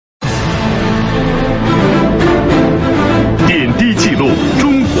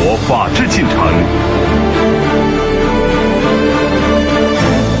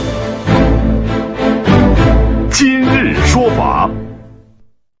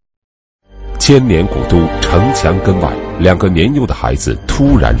千年古都城墙根外，两个年幼的孩子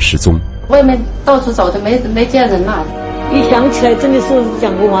突然失踪。外面到处找的没见人嘛。一想起来，真的是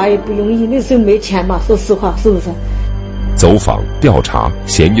养个娃也不容易，那时候没钱嘛，说实话，是不是？走访调查，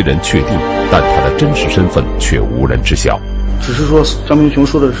嫌疑人确定，但他的真实身份却无人知晓。只是说张明雄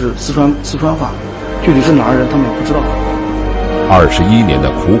说的是四川话，具体是哪儿人他们也不知道。21年的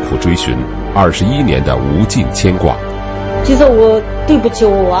苦苦追寻，21年的无尽牵挂。其实我对不起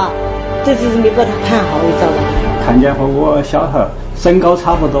我娃，这次没把他看好，你知道吧？看见和我小孩身高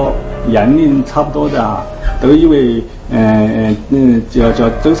差不多，年龄差不多的啊，都以为叫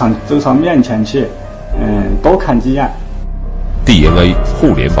走上面前去，多看几眼。DNA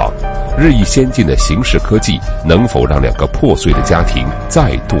互联网，日益先进的刑事科技能否让两个破碎的家庭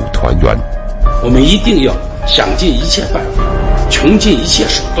再度团圆？我们一定要想尽一切办法，穷尽一切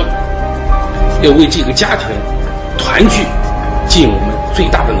手段，要为这个家庭团聚尽我们最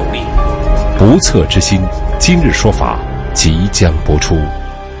大的努力。不测之心，今日说法即将播出。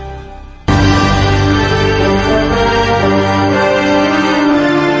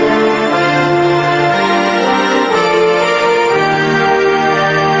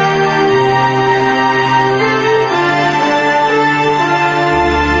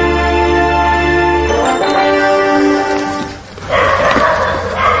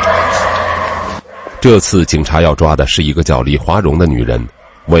这次警察要抓的是一个叫李华荣的女人，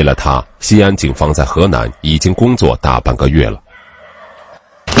为了她，西安警方在河南已经工作大半个月了。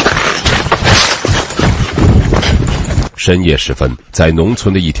深夜时分，在农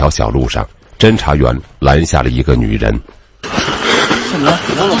村的一条小路上，侦查员拦下了一个女人。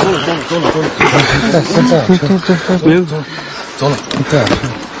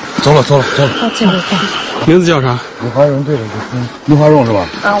走了。名字叫啥？李华荣，对了，李华荣是吧？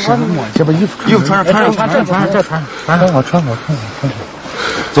啊，我先把衣服穿上，穿好。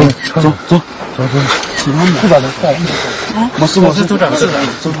走，不把它带。没事，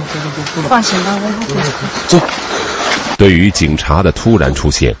走。放心吧，我走。对于警察的突然出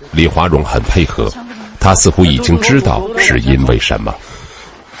现，李华荣很配合，他似乎已经知道是因为什么。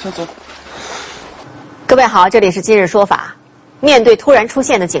各位好，这里是今日说法。面对突然出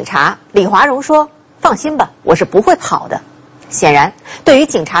现的警察，李华荣说：“放心吧，我是不会跑的。”显然，对于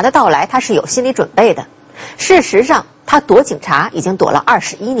警察的到来，他是有心理准备的。事实上，他躲警察已经躲了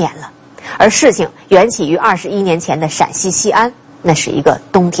21年了，而事情缘起于21年前的陕西西安，那是一个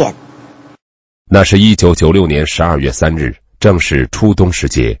冬天。那是1996年12月3日，正是初冬时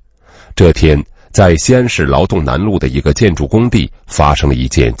节。这天，在西安市劳动南路的一个建筑工地发生了一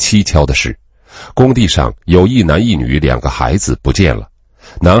件蹊跷的事。工地上有一男一女2个孩子不见了，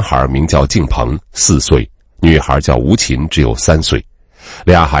男孩名叫敬鹏4岁，女孩叫吴琴只有3岁。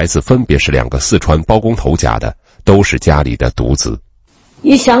俩孩子分别是2个四川包工头家的，都是家里的独子。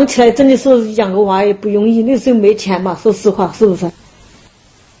一想起来，真的是养个娃也不容易，那时候没钱嘛，说实话，是不是？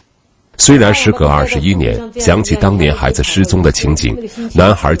虽然时隔21年，想起当年孩子失踪的情景，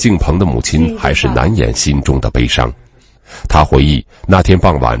男孩敬鹏的母亲还是难掩心中的悲伤。他回忆，那天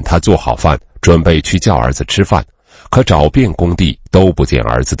傍晚他做好饭，准备去叫儿子吃饭，可找遍工地都不见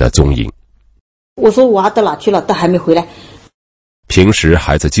儿子的踪影。我说娃到哪去了，他还没回来。平时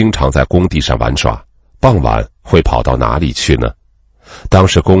孩子经常在工地上玩耍，傍晚会跑到哪里去呢？当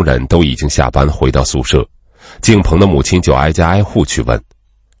时工人都已经下班回到宿舍，敬鹏的母亲就挨家挨户去问。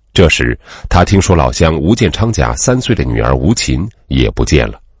这时他听说老乡吴建昌家3岁的女儿吴琴也不见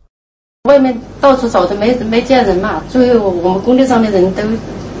了。外面到处找的没见人嘛，最后我们工地上的人都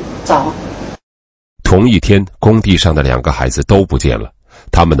找。同一天，工地上的2个孩子都不见了，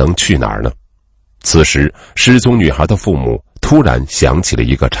他们能去哪儿呢？此时，失踪女孩的父母突然想起了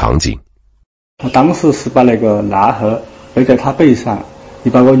一个场景。我当时是把那个男孩背在他背上，你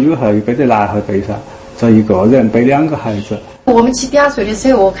把我女孩背在男孩背上，这一个人背2个孩子。我们去点水的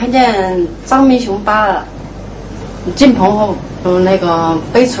时候，我看见张明雄把敬鹏那个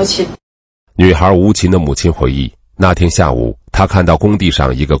背出去。女孩吴琴的母亲回忆，那天下午，她看到工地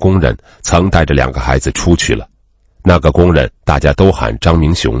上一个工人曾带着2个孩子出去了。那个工人大家都喊张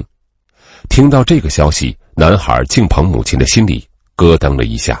明雄。听到这个消息，男孩敬鹏母亲的心里咯噔了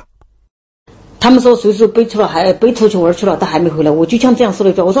一下。他们说随时背出去玩去了，他还没回来，我就像这样说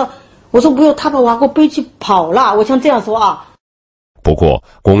了一句，我说不要，他把娃给我背去跑了，我像这样说啊。不过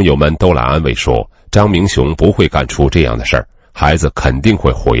工友们都来安慰说，张明雄不会干出这样的事儿，孩子肯定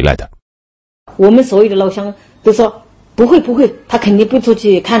会回来的。我们所有的老乡都说不会，他肯定不出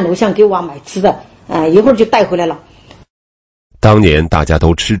去看楼下给娃买吃的，一会儿就带回来了。当年大家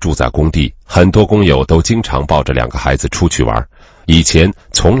都吃住在工地，很多工友都经常抱着2个孩子出去玩，以前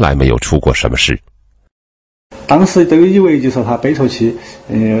从来没有出过什么事。当时都以为就说他背出去，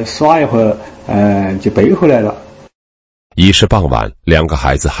耍一会儿，就背回来了。已是傍晚，两个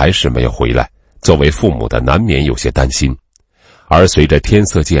孩子还是没有回来，作为父母的难免有些担心。而随着天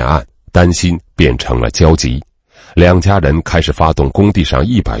色渐暗，担心变成了焦急，两家人开始发动工地上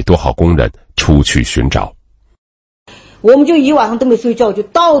100多号工人出去寻找。我们就一晚上都没睡觉，就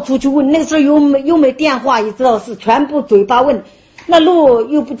到处去问。那个时候又没电话，也知道是全部嘴巴问，那路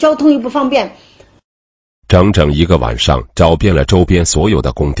又不交通又不方便。整整1个晚上，找遍了周边所有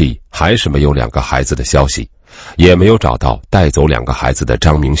的工地，还是没有2个孩子的消息，也没有找到带走2个孩子的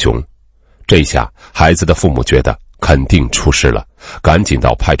张明雄。这下孩子的父母觉得肯定出事了，赶紧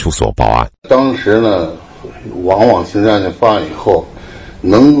到派出所报案。当时呢，往往刑事案件发案以后，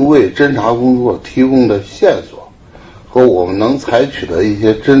能为侦查工作提供的线索和我们能采取的一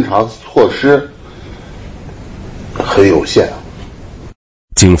些侦查措施很有限。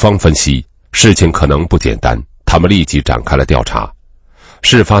警方分析，事情可能不简单，他们立即展开了调查。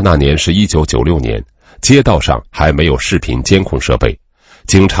事发那年是1996年，街道上还没有视频监控设备，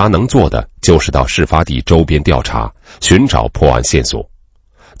警察能做的就是到事发地周边调查，寻找破案线索。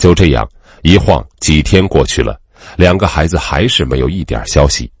就这样，一晃几天过去了，2个孩子还是没有一点消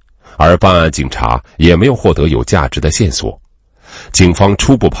息，而办案警察也没有获得有价值的线索。警方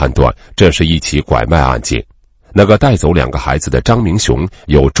初步判断，这是一起拐卖案件，那个带走2个孩子的张明雄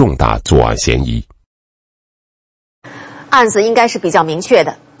有重大作案嫌疑。案子应该是比较明确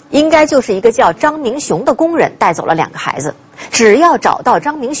的，应该就是一个叫张明雄的工人带走了2个孩子，只要找到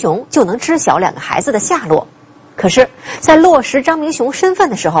张明雄，就能知晓2个孩子的下落。可是，在落实张明雄身份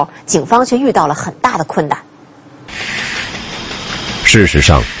的时候，警方却遇到了很大的困难。事实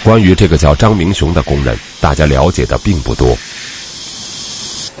上，关于这个叫张明雄的工人，大家了解的并不多。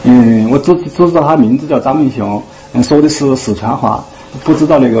我只知道他名字叫张明雄，说的是四川话，不知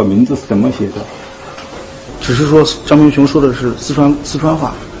道那个名字是怎么写的。只是说张明雄说的是四川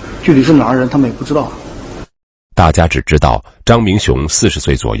话，具体是哪儿人他们也不知道。大家只知道张明雄40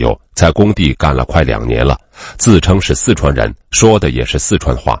岁左右，在工地干了快2年了，自称是四川人，说的也是四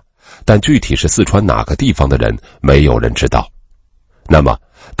川话，但具体是四川哪个地方的人，没有人知道。那么，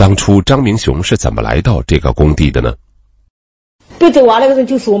当初张明雄是怎么来到这个工地的呢？背着娃那个人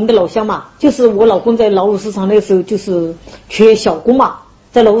就是我们的老乡嘛，就是我老公在劳务市场那个时候就是缺小工嘛，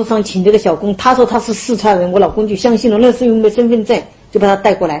在劳务市场请这个小工，他说他是四川人，我老公就相信了，那时候又没身份证，就把他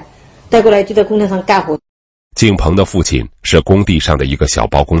带过来就在工地上干活。敬鹏的父亲是工地上的一个小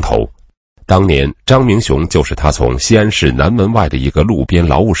包工头，当年张明雄就是他从西安市南门外的一个路边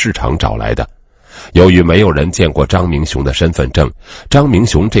劳务市场找来的。由于没有人见过张明雄的身份证，张明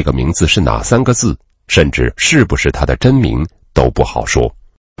雄这个名字是哪3个字，甚至是不是他的真名都不好说。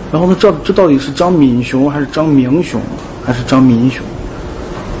然后呢，这到底是张敏雄还是张明雄还是张民雄，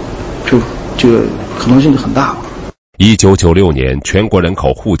就这个可能性就很大了。1996年，全国人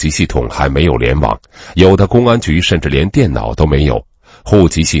口户籍系统还没有联网，有的公安局甚至连电脑都没有，户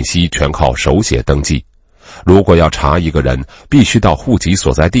籍信息全靠手写登记。如果要查一个人，必须到户籍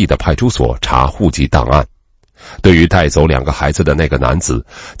所在地的派出所查户籍档案。对于带走2个孩子的那个男子，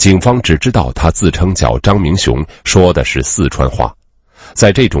警方只知道他自称叫张明雄，说的是四川话。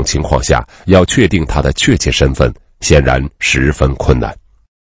在这种情况下，要确定他的确切身份，显然十分困难。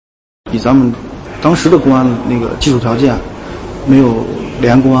以咱们当时的公安那个技术条件，没有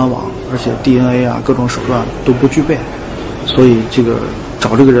联公安网，而且 DNA 啊各种手段都不具备，所以这个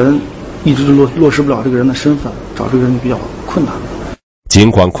找这个人一直落实不了这个人的身份，找这个人比较困难。尽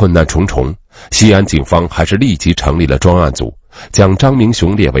管困难重重，西安警方还是立即成立了专案组，将张明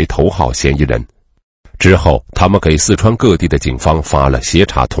雄列为头号嫌疑人。之后，他们给四川各地的警方发了协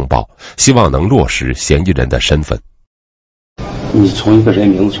查通报，希望能落实嫌疑人的身份。你从一个人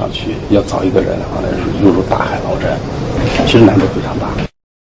名字上去要找一个人啊，犹如大海捞针，其实难度非常大。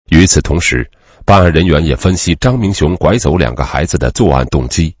与此同时，办案人员也分析张明雄拐走2个孩子的作案动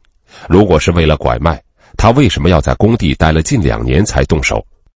机。如果是为了拐卖，他为什么要在工地待了近2年才动手？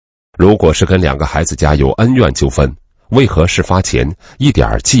如果是跟2个孩子家有恩怨纠纷，为何事发前一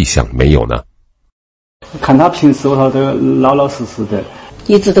点迹象没有呢？看他平时我都老老实实的，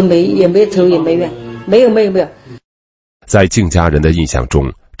一直都也没仇也没怨，没有。在靳家人的印象中，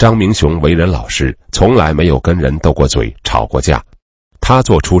张明雄为人老实，从来没有跟人斗过嘴、吵过架。他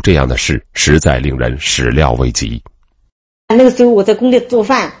做出这样的事，实在令人始料未及。那个时候我在工地做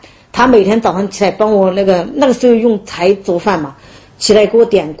饭，他每天早上起来帮我那个时候用柴做饭嘛，起来给我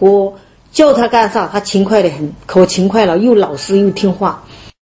点锅，叫他干啥他勤快得很，可勤快了，又老实又听话。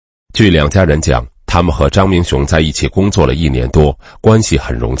据2家人讲，他们和张明雄在一起工作了1年多，关系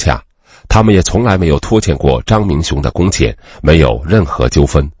很融洽。他们也从来没有拖欠过张明雄的工钱，没有任何纠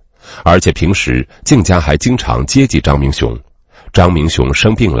纷。而且平时静家还经常接济张明雄。张明雄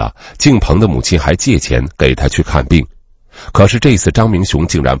生病了，静鹏的母亲还借钱给他去看病。可是这次张明雄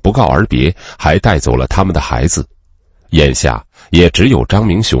竟然不告而别，还带走了他们的孩子。眼下也只有张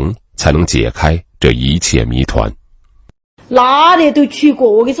明雄才能解开这一切谜团。哪里都去过，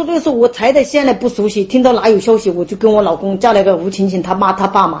我跟你说，那个时候我才在西安来不熟悉，听到哪有消息，我就跟我老公叫来个吴晴晴他妈他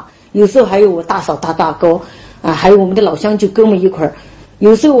爸嘛，有时候还有我大嫂大大哥啊，还有我们的老乡就跟我们一块儿。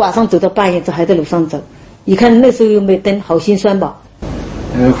有时候晚上走到半夜，这还在路上走，一看那时候又没灯，好心酸吧。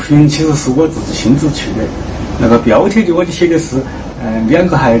其实是我自己亲自去的，那个标题我就写的是2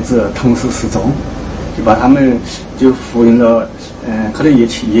个孩子同时失踪，就把他们就复印了可能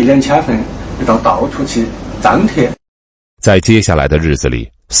1-2千份，到处去张贴。在接下来的日子里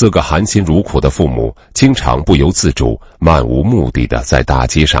，4个含辛茹苦的父母经常不由自主、漫无目的的在大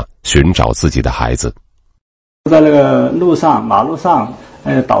街上寻找自己的孩子。在那个马路上，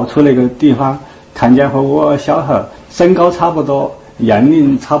到处那个地方看见和我小孩身高差不多、年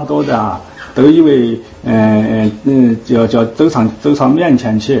龄差不多的啊，都以为叫走上面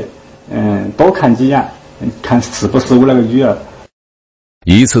前去，多看几眼，看是不是我那个女儿。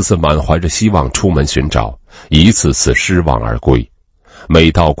一次次满怀着希望出门寻找，一次次失望而归。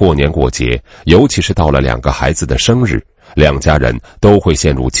每到过年过节，尤其是到了2个孩子的生日，2家人都会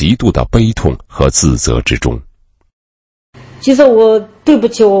陷入极度的悲痛和自责之中。其实我对不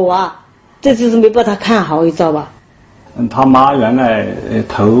起我娃，这就是没把他看好，你知道吧？他妈原来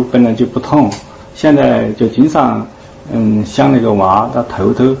头本来就不痛，现在就经常想那个娃他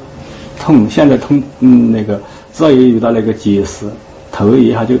头都痛，现在痛那个只要一遇到那个节事，头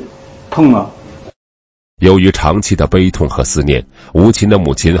一下就痛了。由于长期的悲痛和思念，吴琴的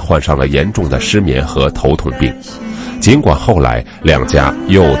母亲患上了严重的失眠和头痛病。尽管后来2家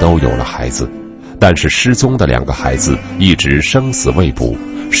又都有了孩子，但是失踪的2个孩子一直生死未卜，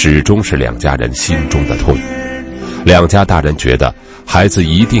始终是2家人心中的痛。2家大人觉得孩子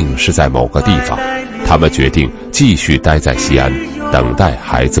一定是在某个地方，他们决定继续待在西安，等待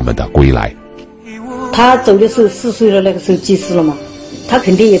孩子们的归来。他走的时候4岁了，那个时候记事了嘛，他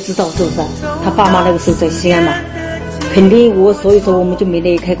肯定也知道是不是？他爸妈那个时候在西安嘛，肯定所以说我们就没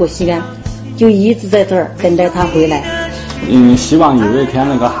离开过西安，就一直在这儿等待他回来。希望有一天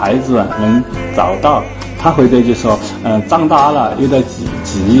那个孩子能找到，他或者就说长大了有点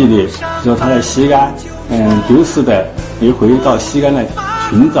记忆力，就说他在西安丢失的，又会到西安来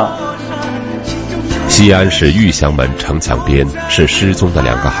寻找。西安市玉祥门城墙边是失踪的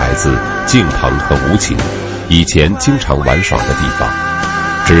2个孩子静鹏和吴晴以前经常玩耍的地方。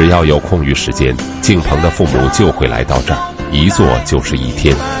只要有空余时间，静鹏的父母就会来到这儿，一坐就是1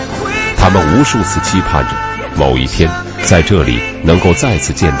天。他们无数次期盼着某一天在这里能够再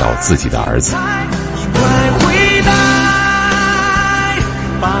次见到自己的儿子。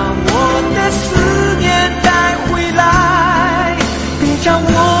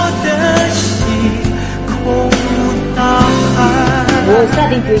我下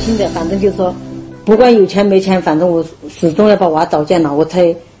定决心的，反正就是说不管有钱没钱，反正我始终要把娃找见了，我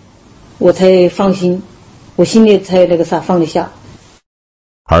才放心，我心里才那个啥放得下。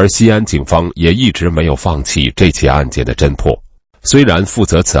而西安警方也一直没有放弃这起案件的侦破，虽然负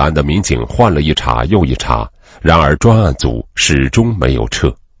责此案的民警换了一茬又一茬，然而专案组始终没有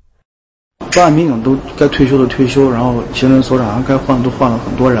撤。专案民警都该退休的退休，然后刑侦所长该换都换了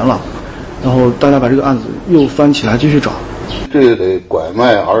很多人了，然后大家把这个案子又翻起来继续找。这类拐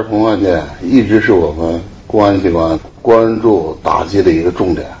卖儿童案件一直是我们公安机关关注打击的一个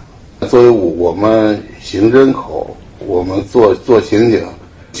重点。作为我们刑侦口，我们做刑警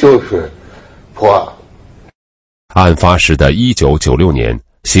就是破案。案发时的1996年，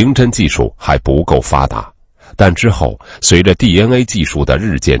刑侦技术还不够发达，但之后随着 DNA 技术的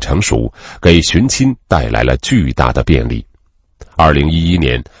日渐成熟，给寻亲带来了巨大的便利。2011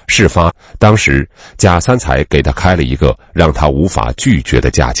年事发，当时贾三才给他开了一个让他无法拒绝的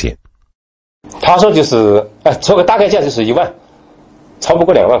价钱。他说就是说个大概价就是1万，超不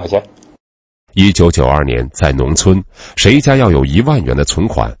过2万块钱。1992年在农村，谁家要有1万元的存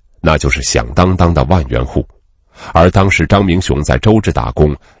款，那就是响当当的万元户。而当时张明雄在周至打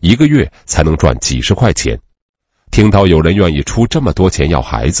工，1个月才能赚几十块钱。听到有人愿意出这么多钱要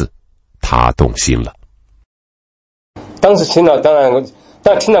孩子，他动心了。当时听了，当然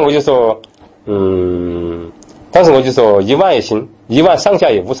听了我就说，当时我就说1万也行，1万上下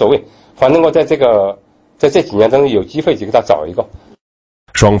也无所谓，反正我在这几年当中有机会就给他找一个。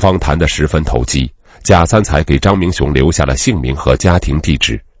双方谈得十分投机，贾三才给张明雄留下了姓名和家庭地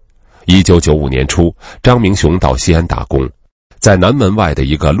址。1995年初，张明雄到西安打工，在南门外的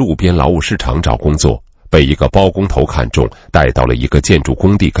一个路边劳务市场找工作，被一个包工头看中，带到了一个建筑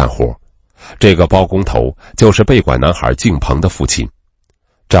工地干活。这个包工头就是被拐男孩敬鹏的父亲。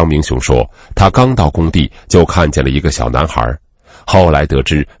张明雄说，他刚到工地就看见了一个小男孩，后来得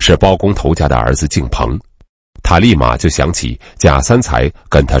知是包工头家的儿子敬鹏，他立马就想起贾三才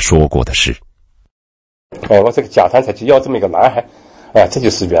跟他说过的事。我这个贾三才就要这么一个男孩，这就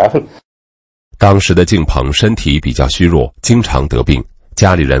是缘分。当时的敬鹏身体比较虚弱，经常得病，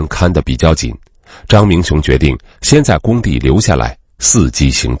家里人看得比较紧。张明雄决定先在工地留下来，伺机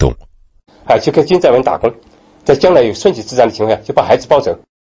行动。去跟金在文打工，在将来有顺其自然的情况下，就把孩子抱走。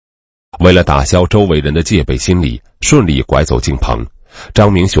为了打消周围人的戒备心理，顺利拐走敬鹏，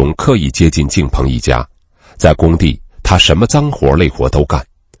张明雄刻意接近敬鹏一家。在工地，他什么脏活累活都干，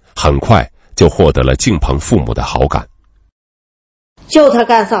很快就获得了敬鹏父母的好感。叫他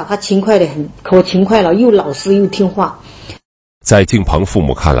干啥，他勤快得很，可勤快了，又老实又听话。在敬鹏父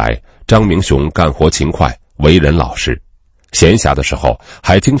母看来，张明雄干活勤快，为人老实，闲暇的时候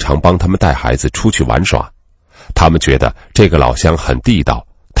还经常帮他们带孩子出去玩耍。他们觉得这个老乡很地道，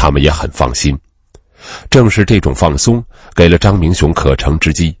他们也很放心。正是这种放松，给了张明雄可乘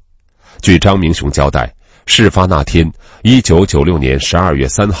之机。据张明雄交代，事发那天1996年12月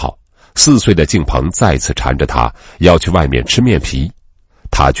3号，4岁的敬鹏再次缠着他要去外面吃面皮，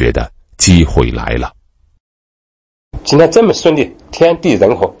他觉得机会来了。今天这么顺利，天地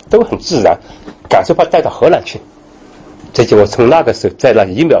人和都很自然，干脆把他带到河南去。这就我从那个时候，在那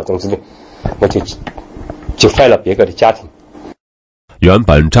1秒钟之内，我就坏了别个的家庭。原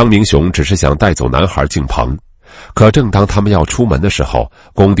本张明雄只是想带走男孩敬鹏，可正当他们要出门的时候，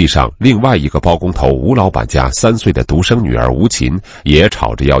工地上另外一个包工头吴老板家3岁的独生女儿吴琴也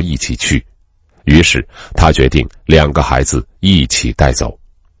吵着要一起去，于是他决定2个孩子一起带走。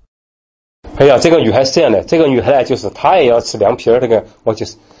这个女孩是这样的，这个女孩呢，就是她也要吃凉皮儿，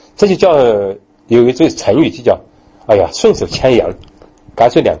这就叫有一句成语就叫顺手牵羊，干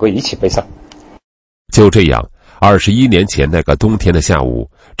脆2个一起背上。就这样，21年前那个冬天的下午，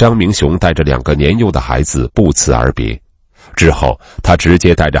张明雄带着2个年幼的孩子不辞而别。之后他直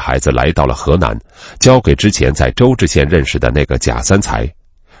接带着孩子来到了河南，交给之前在周至县认识的那个贾三才。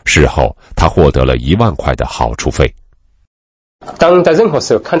事后他获得了1万块的好处费。当在任何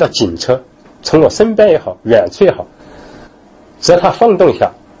时候看到警车从我身边也好，远处也好，只要它晃动一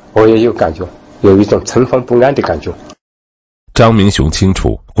下，我也有感觉，有一种城防不安的感觉。张明雄清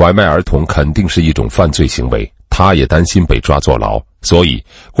楚，拐卖儿童肯定是一种犯罪行为，他也担心被抓坐牢，所以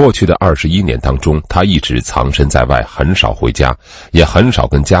过去的21年当中，他一直藏身在外，很少回家，也很少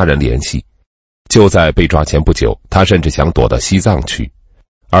跟家人联系。就在被抓前不久，他甚至想躲到西藏去。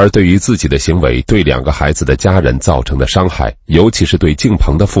而对于自己的行为对2个孩子的家人造成的伤害，尤其是对敬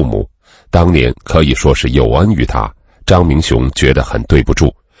鹏的父母，当年可以说是有恩于他，张明雄觉得很对不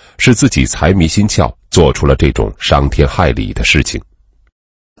住，是自己财迷心窍，做出了这种伤天害理的事情。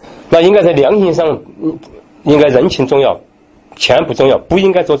那应该在良心上，应该人情重要，钱不重要，不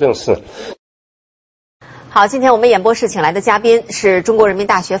应该做这种事。好，今天我们演播室请来的嘉宾是中国人民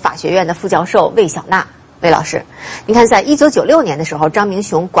大学法学院的副教授魏小娜。魏老师，你看，在1996年的时候，张明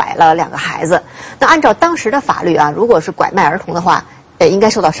雄拐了2个孩子。那按照当时的法律啊，如果是拐卖儿童的话，应该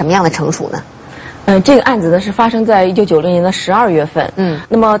受到什么样的惩处呢？这个案子呢是发生在1990年的12月份。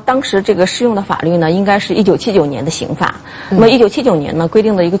那么当时这个适用的法律呢，应该是1979年的刑法。那么1979年呢规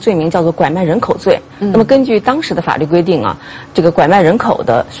定的一个罪名叫做拐卖人口罪。那么根据当时的法律规定啊，这个拐卖人口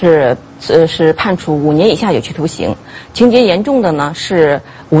的是判处5年以下有期徒刑，情节严重的呢是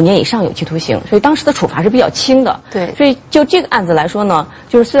5年以上有期徒刑，所以当时的处罚是比较轻的。对，所以就这个案子来说呢，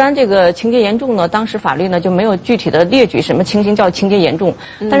就是虽然这个情节严重呢，当时法律呢就没有具体的列举什么情形叫情节严重，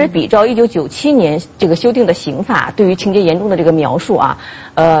但是比照1997年这个修订的刑法对于情节严重的这个描述啊，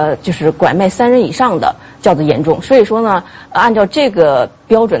就是拐卖3人以上的叫做严重。所以说呢，按照这个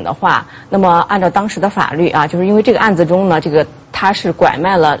标准的话，那么按照当时的法律啊，就是因为这个案子中呢，这个他是拐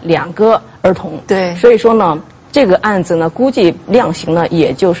卖了2个儿童，对，所以说呢，这个案子呢，估计量刑呢，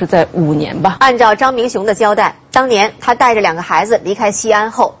也就是在5年吧。按照张明雄的交代，当年他带着2个孩子离开西安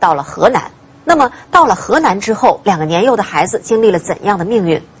后，到了河南。那么到了河南之后，2个年幼的孩子经历了怎样的命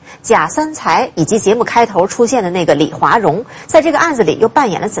运？贾三才以及节目开头出现的那个李华荣，在这个案子里又扮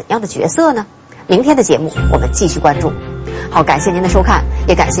演了怎样的角色呢？明天的节目我们继续关注。好，感谢您的收看，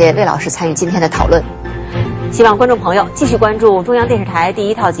也感谢魏老师参与今天的讨论。希望观众朋友继续关注中央电视台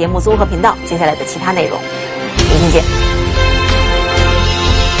第1套节目综合频道接下来的其他内容。明天见。